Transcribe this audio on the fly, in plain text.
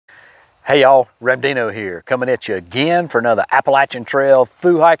Hey y'all, Ramdino here, coming at you again for another Appalachian Trail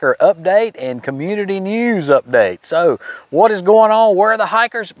THru HIker update and community news update. So, what is going on? Where are the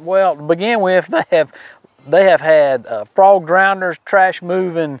hikers? Well, to begin with, they have had frog drowners, trash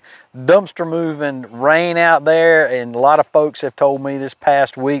moving, dumpster moving, rain out there, and a lot of folks have told me this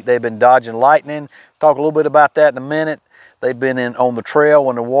past week they've been dodging lightning. Talk a little bit about that in a minute. They've been on the trail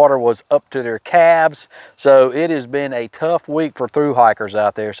when the water was up to their calves. So it has been a tough week for THru hikers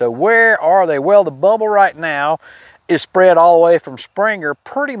out there. So where are they? Well, the bubble right now is spread all the way from Springer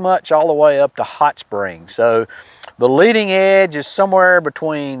pretty much all the way up to Hot Springs. So the leading edge is somewhere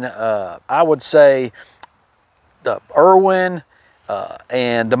between, I would say, Irwin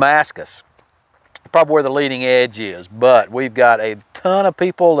and Damascus. Probably where the leading edge is, but we've got a ton of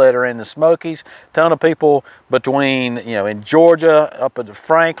people that are in the Smokies, ton of people between, in Georgia, up at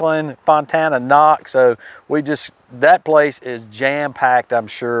Franklin, Fontana, Knox. So that place is jam-packed, I'm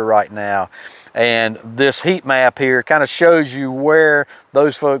sure, right now. And this heat map here kind of shows you where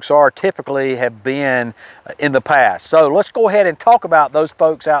those folks are, typically have been in the past. So let's go ahead and talk about those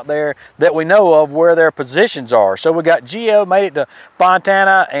folks out there that we know of, where their positions are. So we got Geo made it to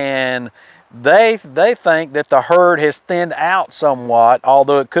Fontana, and they think that the herd has thinned out somewhat,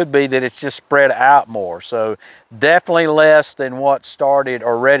 although it could be that it's just spread out more. So definitely less than what started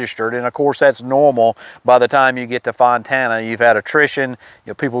or registered. And of course, that's normal. By the time you get to Fontana, you've had attrition,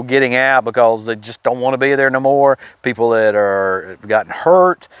 people getting out because they just don't want to be there no more. People that have gotten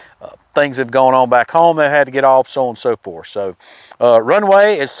hurt, things have gone on back home, they had to get off, so on and so forth. So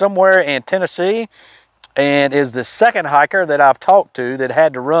runway is somewhere in Tennessee, and is the second hiker that I've talked to that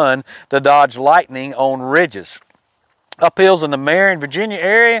had to run to dodge lightning on ridges. Uphills in the Marion, Virginia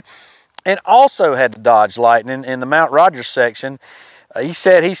area, and also had to dodge lightning in the Mount Rogers section. He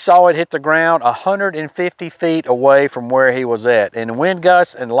said he saw it hit the ground 150 feet away from where he was at. And wind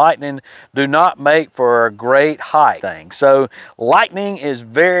gusts and lightning do not make for a great hike thing. So lightning is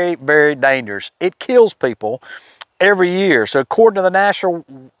very, very dangerous. It kills people every year. So according to the National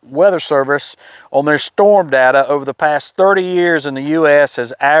Weather Service, on their storm data over the past 30 years in the U.S.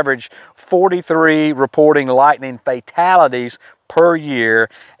 has averaged 43 reporting lightning fatalities per year,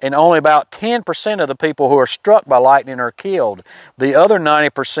 and only about 10% of the people who are struck by lightning are killed. The other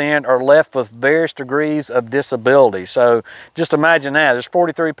 90% are left with various degrees of disability. So just imagine that. There's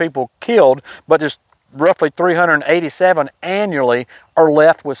 43 people killed, but there's roughly 387 annually are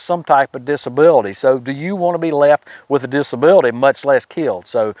left with some type of disability. So do you want to be left with a disability, much less killed?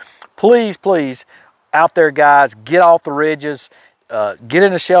 So please, please, out there guys, get off the ridges, get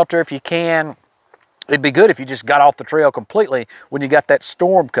in a shelter if you can. It'd be good if you just got off the trail completely when you got that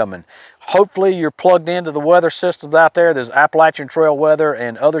storm coming. Hopefully you're plugged into the weather systems out there. There's Appalachian Trail weather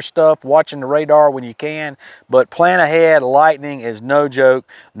and other stuff, watching the radar when you can, but plan ahead. Lightning is no joke,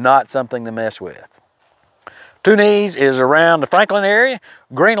 not something to mess with. Two Knees is around the Franklin area.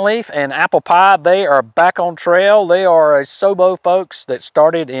 Greenleaf and Apple Pie, they are back on trail. They are a Sobo folks that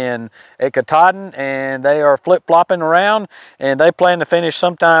started at Katahdin, and they are flip-flopping around, and they plan to finish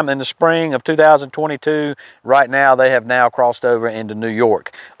sometime in the spring of 2022. Right now, they have now crossed over into New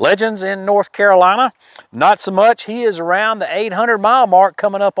York. Legends in North Carolina, not so much. He is around the 800-mile mark,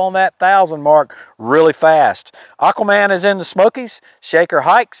 coming up on that 1,000 mark really fast. Aquaman is in the Smokies. Shaker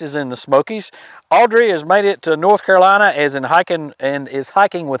Hikes is in the Smokies. Audrey has made it to North Carolina is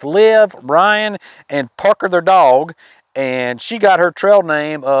hiking with Liv, Ryan, and Parker their dog, and she got her trail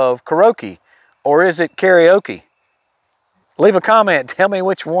name of Karaoke, or is it karaoke? Leave a comment, tell me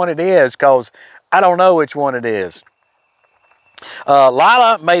which one it is, because I don't know which one it is.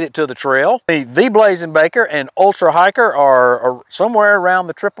 Lila made it to the trail. The Blazing Baker and Ultra Hiker are somewhere around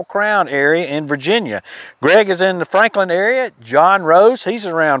the Triple Crown area in Virginia. Greg is in the Franklin area. John Rose, he's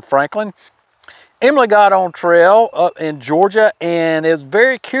around Franklin. Emily got on trail up in Georgia and is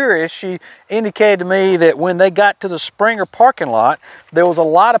very curious. She indicated to me that when they got to the Springer parking lot, there was a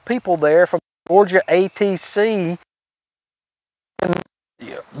lot of people there from Georgia ATC, and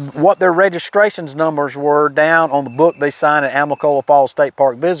what their registrations numbers were down on the book they signed at Amicalola Falls State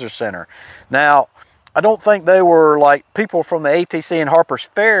Park Visitor Center. Now, I don't think they were like people from the ATC in Harper's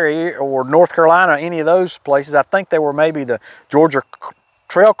Ferry or North Carolina, any of those places. I think they were maybe the Georgia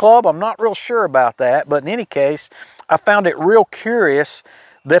Trail Club. I'm not real sure about that, but in any case, I found it real curious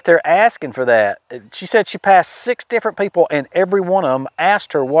that they're asking for that. She said she passed 6 different people, and every one of them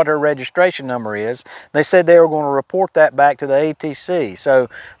asked her what her registration number is. They said they were going to report that back to the ATC. So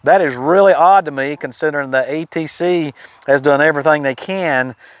that is really odd to me, considering the ATC has done everything they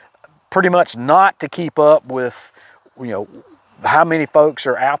can pretty much not to keep up with, how many folks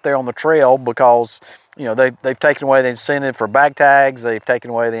are out there on the trail, because you know, they've taken away the incentive for bag tags. They've taken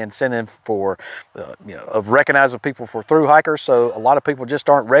away the incentive for, you know, of recognizing people for thru hikers. So a lot of people just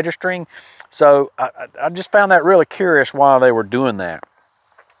aren't registering. So I just found that really curious why they were doing that.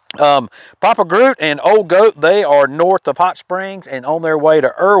 Papa Groot and Old Goat, they are north of Hot Springs and on their way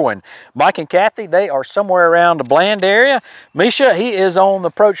to Irwin. Mike and Kathy, they are somewhere around the Bland area. Misha, he is on the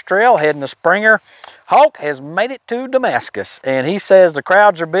Approach Trail heading to Springer. Hawk has made it to Damascus, and he says the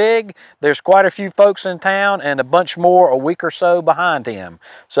crowds are big. There's quite a few folks in town and a bunch more a week or so behind him.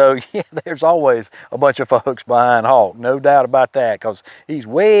 So yeah, there's always a bunch of folks behind Hawk, no doubt about that, because he's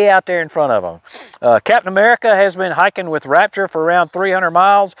way out there in front of them. Captain America has been hiking with Rapture for around 300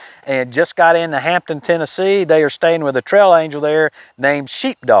 miles and just got into Hampton, Tennessee. They are staying with a trail angel there named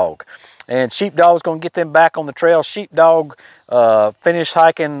Sheepdog. And Sheepdog's going to get them back on the trail. Sheepdog will finish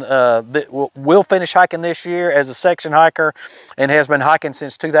hiking this year as a section hiker and has been hiking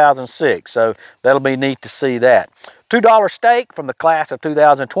since 2006. So that'll be neat to see that. $2 Steak from the class of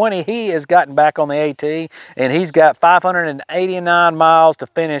 2020. He has gotten back on the AT, and he's got 589 miles to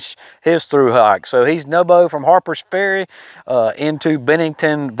finish his thru hike. So he's Nobo from Harper's Ferry into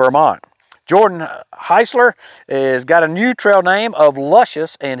Bennington, Vermont. Jordan Heisler has got a new trail name of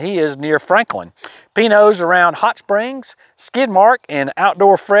Luscious, and he is near Franklin. Pino's around Hot Springs. Skidmark and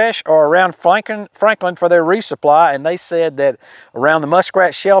Outdoor Fresh are around Franklin for their resupply, and they said that around the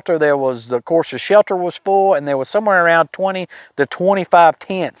muskrat shelter there was, of course, the shelter was full, and there was somewhere around 20 to 25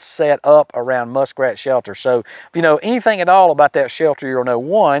 tents set up around muskrat shelter. So if you know anything at all about that shelter, you'll know,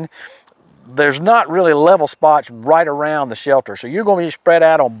 one, there's not really level spots right around the shelter. So you're going to be spread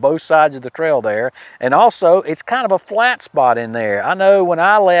out on both sides of the trail there. And also, it's kind of a flat spot in there. I know when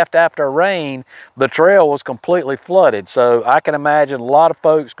I left after rain, the trail was completely flooded. So I can imagine a lot of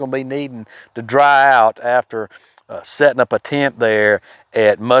folks going to be needing to dry out after setting up a tent there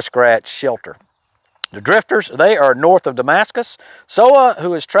at Muskrat Shelter. The Drifters, they are north of Damascus. Soa,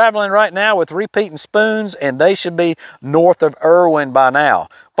 who is traveling right now with Repeating Spoons, and they should be north of Irwin by now.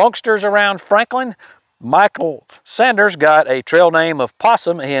 Funksters around Franklin. Michael Sanders got a trail name of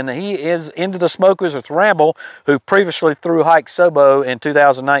Possum, and he is into the Smokies with Ramble, who previously thru hiked Sobo in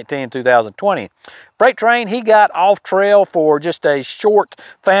 2019-2020. Freight Train, he got off trail for just a short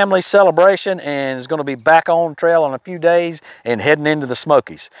family celebration and is going to be back on trail in a few days and heading into the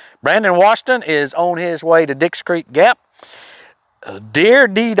Smokies. Brandon Washington is on his way to Dix Creek Gap. Deer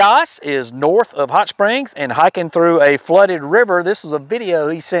D. Das is north of Hot Springs and hiking through a flooded river. This is a video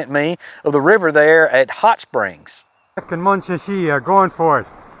he sent me of the river there at Hot Springs. And Munchishi are going for it.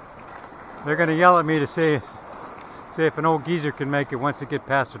 They're going to yell at me to see if an old geezer can make it once they get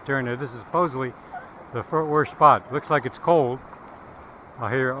past the turn there. This is supposedly the worst spot. Looks like it's cold.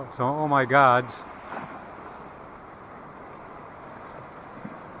 I hear, so oh my gods.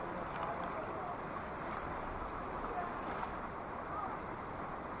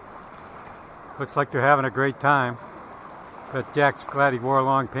 Looks like they're having a great time. But Jack's glad he wore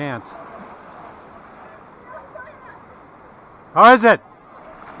long pants. How is it?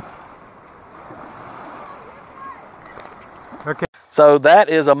 Okay. So that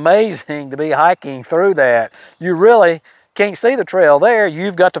is amazing to be hiking through that. You really can't see the trail there.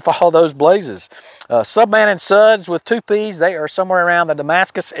 You've got to follow those blazes. Subman and Suds with 2Ps, they are somewhere around the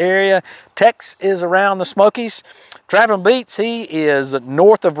Damascus area. Tex is around the Smokies. Traveling Beats, he is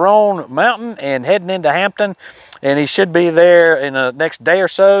north of Roan Mountain and heading into Hampton, and he should be there in the next day or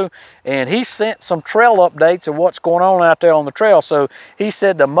so. And he sent some trail updates of what's going on out there on the trail. So he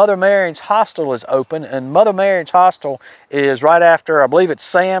said the Mother Marion's Hostel is open, and Mother Marion's Hostel is right after, I believe it's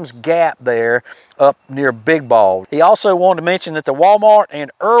Sam's Gap there up near Big Bald. He also wanted to mention that the Walmart in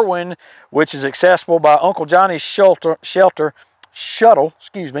Irwin, which is accessible by Uncle Johnny's Shuttle,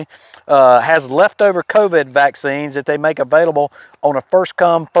 has leftover COVID vaccines that they make available on a first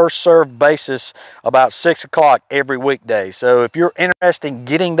come, first served basis about 6 o'clock every weekday. So if you're interested in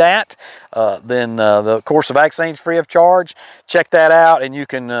getting that, then of course the vaccine's free of charge. Check that out, and you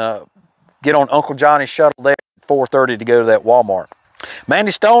can get on Uncle Johnny's Shuttle there at 4:30 to go to that Walmart.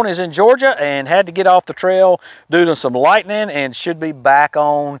 Mandy Stone is in Georgia and had to get off the trail due to some lightning and should be back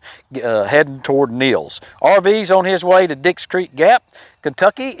on heading toward Neals. RV's on his way to Dix Creek Gap.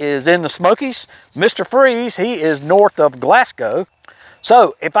 Kentucky is in the Smokies. Mr. Freeze, he is north of Glasgow.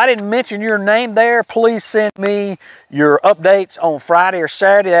 So if I didn't mention your name there, please send me your updates on Friday or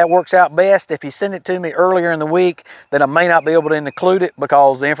Saturday. That works out best. If you send it to me earlier in the week, then I may not be able to include it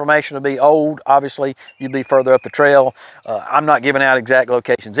because the information will be old. Obviously, you'd be further up the trail. I'm not giving out exact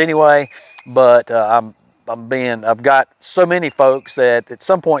locations anyway, but I've got so many folks that at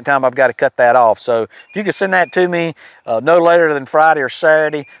some point in time I've got to cut that off. So if you could send that to me no later than Friday or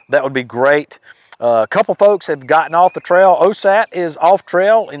Saturday, that would be great. A couple folks have gotten off the trail. Osat is off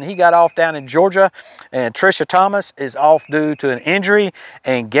trail, and he got off down in Georgia. And Trisha Thomas is off due to an injury.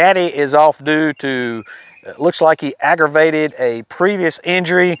 And Gaddy is off due to, looks like he aggravated a previous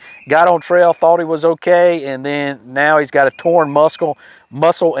injury, got on trail, thought he was okay, and then now he's got a torn muscle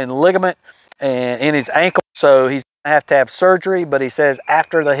and ligament and in his ankle. So he's going to have surgery, but he says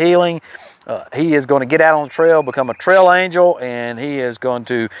after the healing, he is going to get out on the trail, become a trail angel, and he is going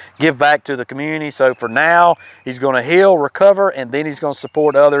to give back to the community. So for now, he's going to heal, recover, and then he's going to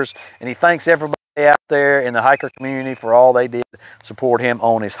support others. And he thanks everybody out there in the hiker community for all they did to support him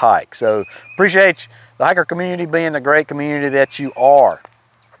on his hike. So appreciate the hiker community being the great community that you are.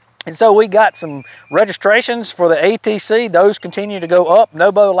 And so we got some registrations for the ATC. Those continue to go up.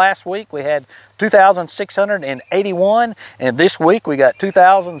 Nobo last week we had 2,681, and this week we got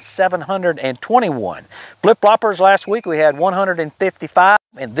 2,721. Flip-floppers last week we had 155,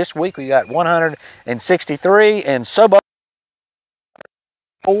 and this week we got 163, and Subo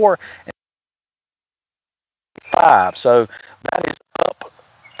 4 and 5. So that is up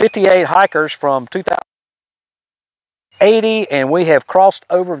 58 hikers from 2080, and we have crossed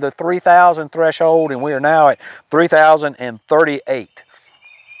over the 3,000 threshold, and we are now at 3,038.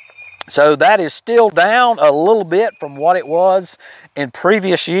 So that is still down a little bit from what it was in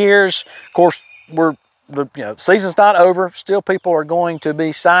previous years. Of course, season's not over. Still, people are going to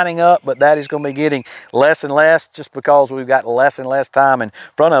be signing up, but that is going to be getting less and less just because we've got less and less time in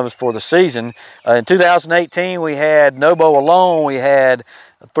front of us for the season. In 2018, we had Nobo alone, we had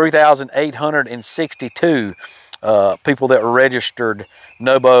 3,862 people that were registered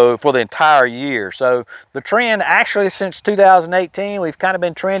Nobo for the entire year. So the trend actually since 2018, we've kind of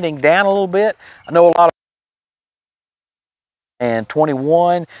been trending down a little bit. I know a lot of, and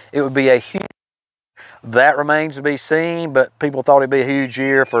 21, it would be a huge, that remains to be seen, but people thought it'd be a huge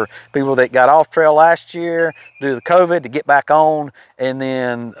year for people that got off trail last year due to the COVID to get back on, and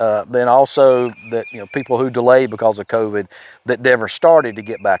then also that people who delayed because of COVID that never started to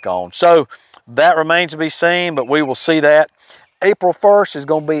get back on. So that remains to be seen, but we will see that. April 1st is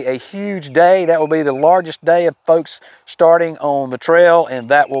going to be a huge day. That will be the largest day of folks starting on the trail, and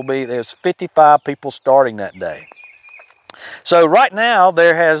that will be, there's 55 people starting that day. So right now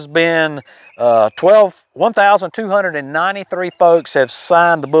there has been 1,293 folks have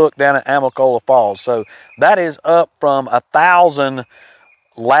signed the book down at Amicalola Falls. So that is up from 1,000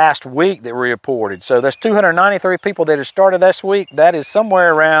 last week that we reported. So that's 293 people that have started this week. That is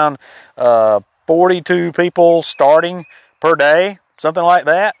somewhere around 42 people starting per day, something like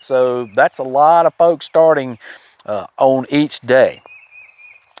that. So that's a lot of folks starting on each day.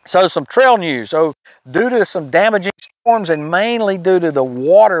 So some trail news. So due to some damaging storms and mainly due to the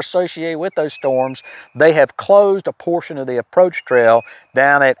water associated with those storms, they have closed a portion of the approach trail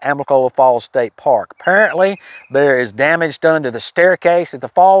down at Amicalola Falls State Park. Apparently there is damage done to the staircase at the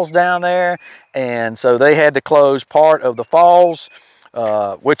falls down there, and so they had to close part of the falls,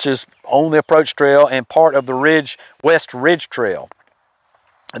 which is on the approach trail, and part of the West Ridge Trail.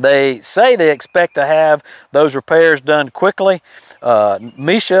 They say they expect to have those repairs done quickly.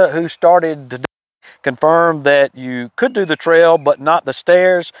 Misha, who started today, confirmed that you could do the trail but not the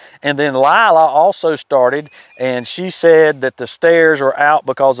stairs, and then Lila also started, and she said that the stairs are out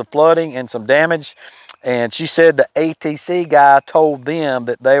because of flooding and some damage, and she said the ATC guy told them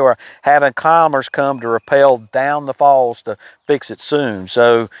that they were having climbers come to rappel down the falls to fix it soon.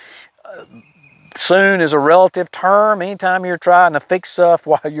 So soon is a relative term. Anytime you're trying to fix stuff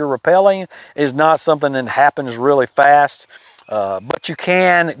while you're rappelling is not something that happens really fast, but you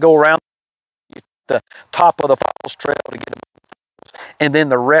can go around the top of the falls trail to get them, and then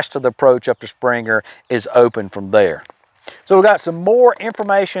the rest of the approach up to Springer is open from there. So we got some more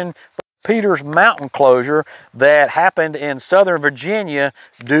information from Peters Mountain closure that happened in Southern Virginia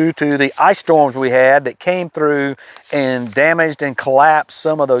due to the ice storms we had that came through and damaged and collapsed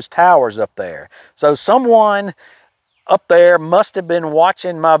some of those towers up there. So someone up there must have been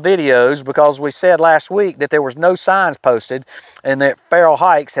watching my videos, because we said last week that there was no signs posted and that Feral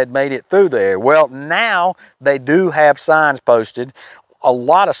Hikes had made it through there. Well, now they do have signs posted, a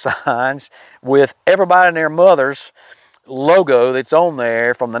lot of signs with everybody and their mother's logo that's on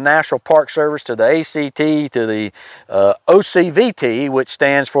there, from the National Park Service to the ACT to the OCVT, which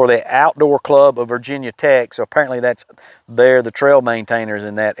stands for the Outdoor Club of Virginia Tech. So apparently they're the trail maintainers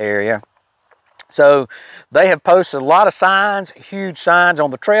in that area. So they have posted a lot of signs, huge signs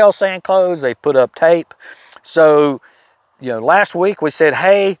on the trail saying closed. They put up tape. So, last week we said,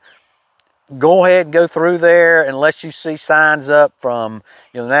 hey, go ahead and go through there unless you see signs up from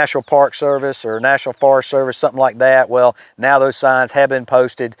the National Park Service or National Forest Service, something like that. Well, now those signs have been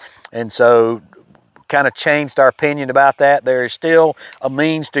posted, and so kind of changed our opinion about that. There is still a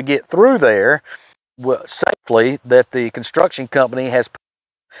means to get through there safely that the construction company has,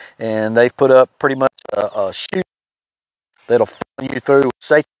 and they've put up pretty much a chute that'll follow you through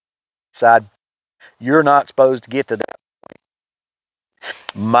safety side. You're not supposed to get to that.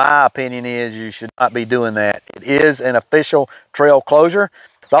 My opinion is you should not be doing that. It is an official trail closure.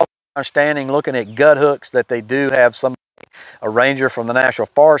 It's also my understanding, looking at gut hooks, that they do have a ranger from the National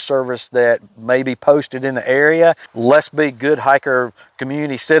Forest Service that may be posted in the area. Let's be good hiker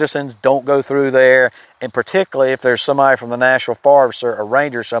community citizens. Don't go through there. And particularly if there's somebody from the National Forest or a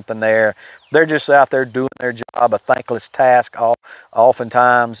ranger or something there, they're just out there doing their job, a thankless task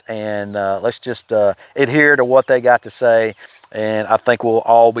oftentimes. And let's just adhere to what they got to say. And I think we'll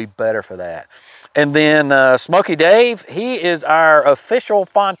all be better for that. And then Smokey Dave, he is our official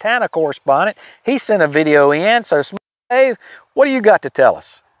Fontana correspondent. He sent a video in. So Smokey Dave, what do you got to tell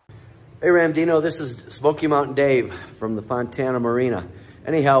us? Hey Ramdino, this is Smoky Mountain Dave from the Fontana Marina.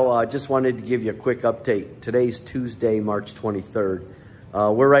 Anyhow, just wanted to give you a quick update. Today's Tuesday, March 23rd.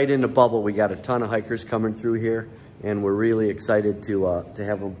 We're right in the bubble. We got a ton of hikers coming through here, and we're really excited to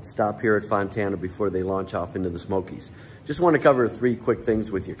have them stop here at Fontana before they launch off into the Smokies. Just want to cover 3 quick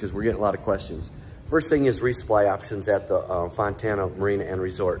things with you because we're getting a lot of questions. First thing is resupply options at the Fontana Marina and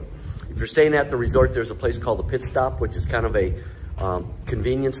Resort. If you're staying at the resort, there's a place called the Pit Stop, which is kind of a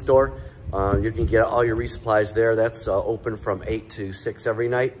convenience store. You can get all your resupplies there. That's open from 8 to 6 every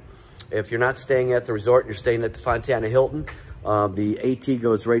night. If you're not staying at the resort, you're staying at the Fontana Hilton. The AT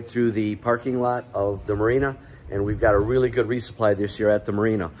goes right through the parking lot of the marina, and we've got a really good resupply this year at the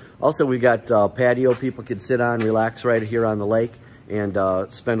marina. Also, we've got patio people can sit on, relax right here on the lake, and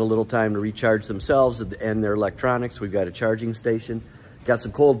spend a little time to recharge themselves and their electronics. We've got a charging station. Got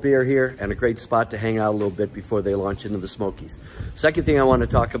some cold beer here and a great spot to hang out a little bit before they launch into the Smokies. Second thing I want to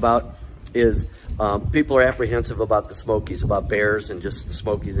talk about is people are apprehensive about the Smokies, about bears and just the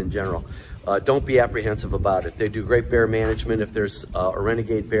Smokies in general. Don't be apprehensive about it. They do great bear management. If there's a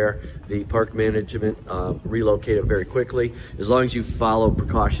renegade bear, the park management relocate it very quickly. As long as you follow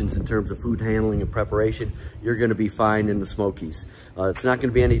precautions in terms of food handling and preparation, you're going to be fine in the Smokies. It's not going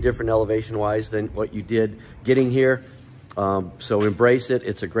to be any different elevation-wise than what you did getting here. So embrace it.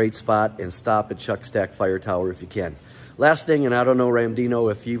 It's a great spot, and stop at Chuck Stack Fire Tower if you can. Last thing, and I don't know,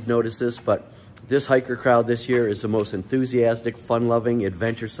 Ramdino, if you've noticed this, but this hiker crowd this year is the most enthusiastic, fun-loving,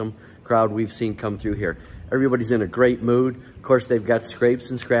 adventuresome crowd we've seen come through here. Everybody's in a great mood. Of course, they've got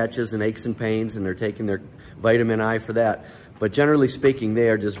scrapes and scratches and aches and pains, and they're taking their vitamin I for that. But generally speaking, they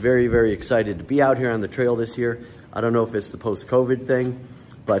are just very, very excited to be out here on the trail this year. I don't know if it's the post-COVID thing,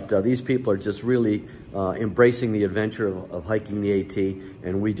 but these people are just really embracing the adventure of hiking the AT,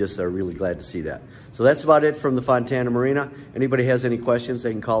 and we just are really glad to see that. So that's about it from the Fontana Marina. Anybody has any questions,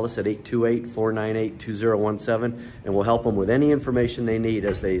 they can call us at 828-498-2017, and we'll help them with any information they need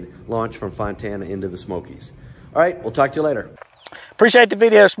as they launch from Fontana into the Smokies. All right, we'll talk to you later. Appreciate the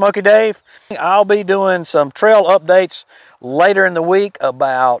video, Smokey Dave. I'll be doing some trail updates later in the week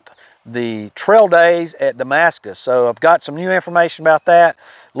about the trail days at Damascus. So I've got some new information about that.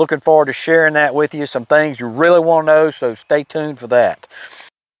 Looking forward to sharing that with you. Some things you really want to know, so stay tuned for that.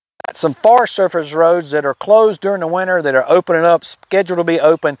 Some Forest Service roads that are closed during the winter that are opening up, scheduled to be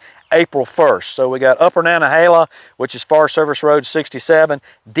open April 1st. So we got Upper Nantahala, which is Forest Service Road 67,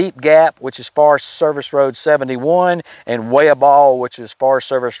 Deep Gap, which is Forest Service Road 71, and Way of Ball, which is Forest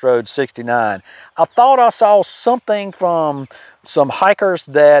Service Road 69. I thought I saw something from some hikers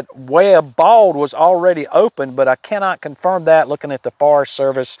that Way of Ball was already open, but I cannot confirm that looking at the Forest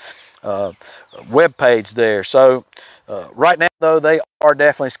Service web page there. So right now, though, they are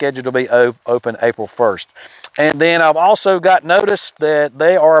definitely scheduled to be open April 1st. And then I've also got notice that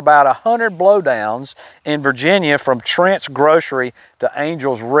there are about 100 blowdowns in Virginia from Trent's Grocery to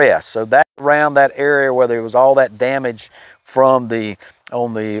Angel's Rest. So that's around that area where there was all that damage from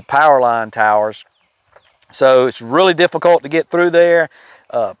on the power line towers. So it's really difficult to get through there.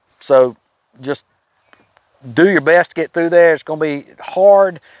 So just do your best to get through there. It's going to be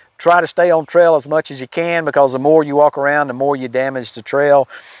hard. Try to stay on trail as much as you can, because the more you walk around, the more you damage the trail.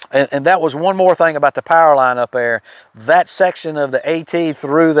 And that was one more thing about the power line up there. That section of the AT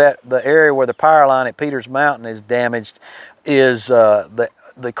through the area where the power line at Peters Mountain is damaged is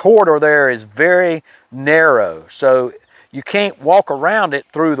the corridor there is very narrow. So you can't walk around it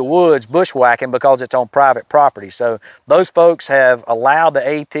through the woods bushwhacking because it's on private property. So those folks have allowed the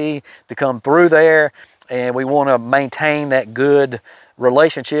AT to come through there, and we want to maintain that good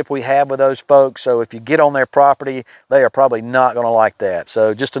relationship we have with those folks. So if you get on their property, they are probably not going to like that.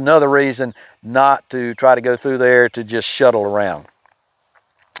 So just another reason not to try to go through there, to just shuttle around.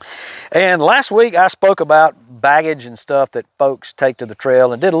 And last week I spoke about baggage and stuff that folks take to the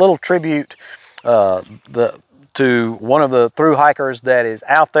trail, and did a little tribute to one of the thru hikers that is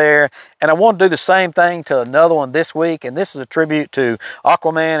out there. And I want to do the same thing to another one this week, and this is a tribute to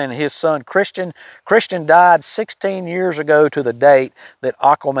Aquaman and his son Christian. Christian died 16 years ago to the date that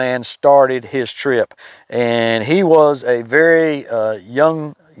Aquaman started his trip, and he was a very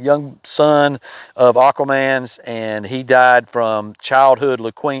young son of Aquaman's, and he died from childhood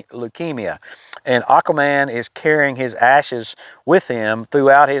leukemia. And Aquaman is carrying his ashes with him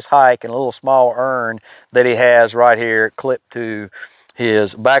throughout his hike in a little small urn that he has right here clipped to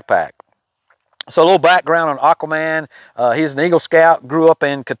his backpack. So a little background on Aquaman. He's an Eagle Scout, grew up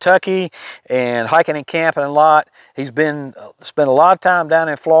in Kentucky and hiking and camping a lot. He's spent a lot of time down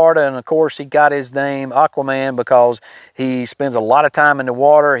in Florida, and of course he got his name Aquaman because he spends a lot of time in the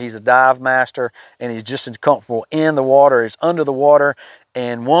water. He's a dive master, and he's just as comfortable in the water as under the water.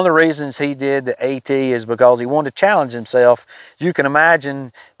 And one of the reasons he did the AT is because he wanted to challenge himself. You can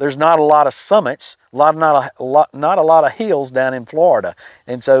imagine there's not a lot of summits, not a lot of hills down in Florida.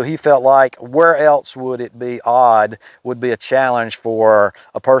 And so he felt like where else would it be would be a challenge for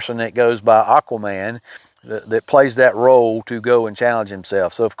a person that goes by Aquaman, that plays that role, to go and challenge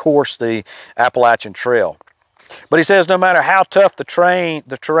himself. So of course the Appalachian Trail. But he says no matter how tough the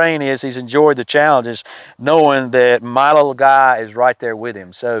terrain is, he's enjoyed the challenges, knowing that my little guy is right there with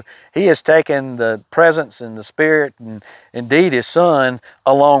him. So he has taken the presence and the spirit, and indeed his son,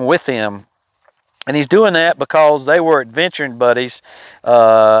 along with him. And he's doing that because they were adventuring buddies.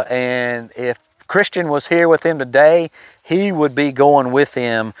 And if Christian was here with him today, he would be going with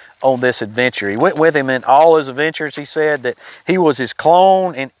him on this adventure. He went with him in all his adventures. He said that he was his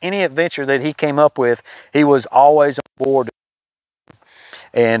clone. In any adventure that he came up with, he was always on board.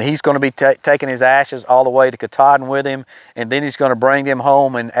 And he's going to be taking his ashes all the way to Katahdin with him, and then he's going to bring them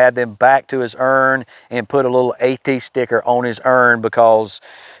home and add them back to his urn and put a little AT sticker on his urn, because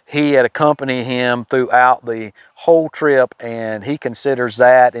he had accompanied him throughout the whole trip, and he considers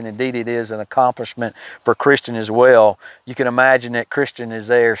that, and indeed it is, an accomplishment for Christian as well. You can imagine that Christian is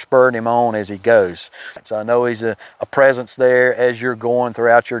there spurring him on as he goes. So I know he's a presence there as you're going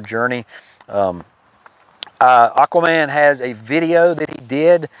throughout your journey. Aquaman has a video that he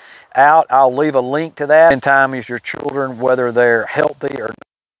did out. I'll leave a link to that. Spend time with your children, whether they're healthy or not.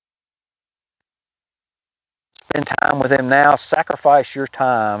 Spend time with them now. Sacrifice your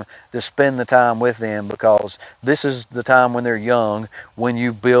time to spend the time with them, because this is the time when they're young, when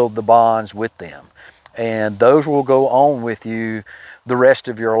you build the bonds with them. And those will go on with you the rest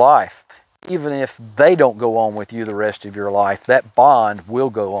of your life. Even if they don't go on with you the rest of your life, that bond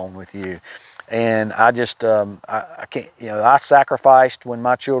will go on with you. And I just, I can't, I sacrificed when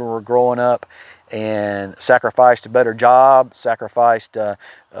my children were growing up, and sacrificed a better job, sacrificed a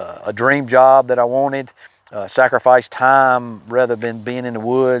dream job that I wanted, sacrificed time rather than being in the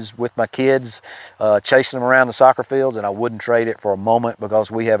woods with my kids, chasing them around the soccer fields, and I wouldn't trade it for a moment, because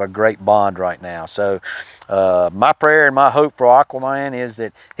we have a great bond right now. So my prayer and my hope for Aquaman is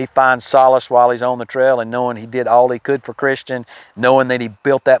that he finds solace while he's on the trail, and knowing he did all he could for Christian, knowing that he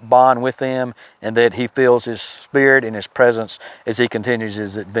built that bond with him, and that he feels his spirit and his presence as he continues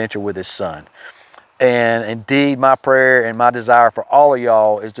his adventure with his son. And indeed, my prayer and my desire for all of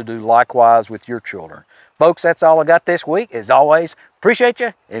y'all is to do likewise with your children. Folks, that's all I got this week. As always, appreciate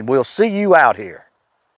you, and we'll see you out here.